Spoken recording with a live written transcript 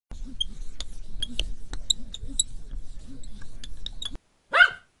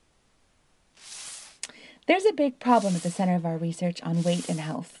There's a big problem at the center of our research on weight and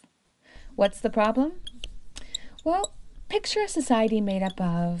health. What's the problem? Well, picture a society made up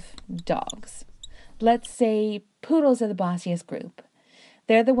of dogs. Let's say poodles are the bossiest group.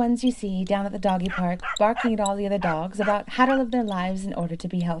 They're the ones you see down at the doggy park barking at all the other dogs about how to live their lives in order to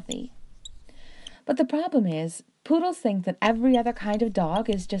be healthy. But the problem is, poodles think that every other kind of dog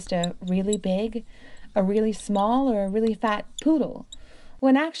is just a really big, a really small, or a really fat poodle,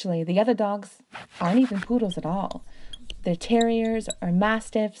 when actually the other dogs aren't even poodles at all. They're terriers, or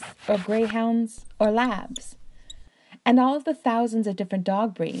mastiffs, or greyhounds, or labs. And all of the thousands of different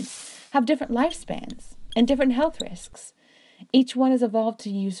dog breeds have different lifespans and different health risks. Each one has evolved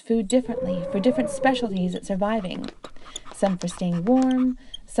to use food differently for different specialties at surviving. Some for staying warm,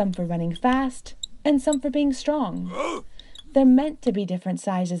 some for running fast, and some for being strong. They're meant to be different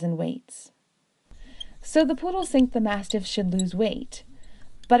sizes and weights. So the poodles think the mastiffs should lose weight,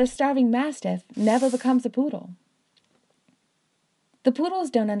 but a starving mastiff never becomes a poodle. The poodles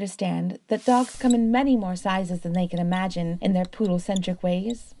don't understand that dogs come in many more sizes than they can imagine in their poodle-centric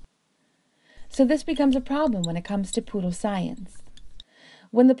ways. So this becomes a problem when it comes to poodle science.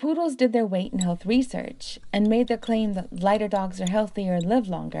 When the poodles did their weight and health research and made their claim that lighter dogs are healthier and live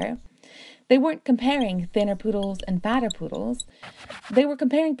longer, they weren't comparing thinner poodles and fatter poodles. They were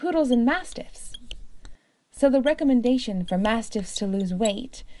comparing poodles and mastiffs. So the recommendation for mastiffs to lose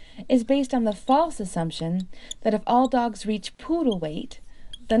weight is based on the false assumption that if all dogs reach poodle weight,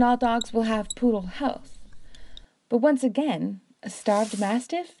 then all dogs will have poodle health. But once again, a starved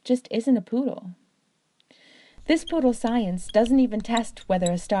mastiff just isn't a poodle. This poodle science doesn't even test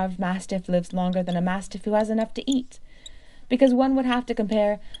whether a starved mastiff lives longer than a mastiff who has enough to eat, because one would have to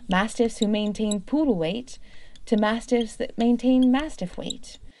compare mastiffs who maintain poodle weight to mastiffs that maintain mastiff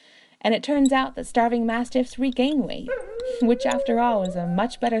weight. And it turns out that starving mastiffs regain weight, which after all is a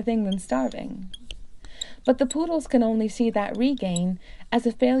much better thing than starving. But the poodles can only see that regain as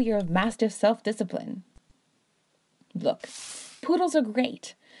a failure of mastiff self-discipline. Look, poodles are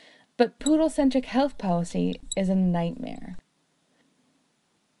great, but poodle-centric health policy is a nightmare.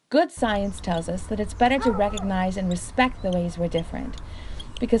 Good science tells us that it's better to recognize and respect the ways we're different,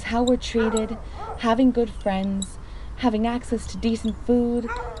 because how we're treated, having good friends, having access to decent food,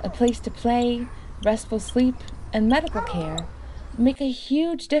 a place to play, restful sleep, and medical care make a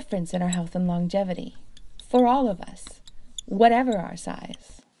huge difference in our health and longevity, for all of us, whatever our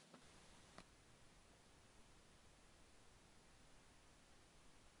size.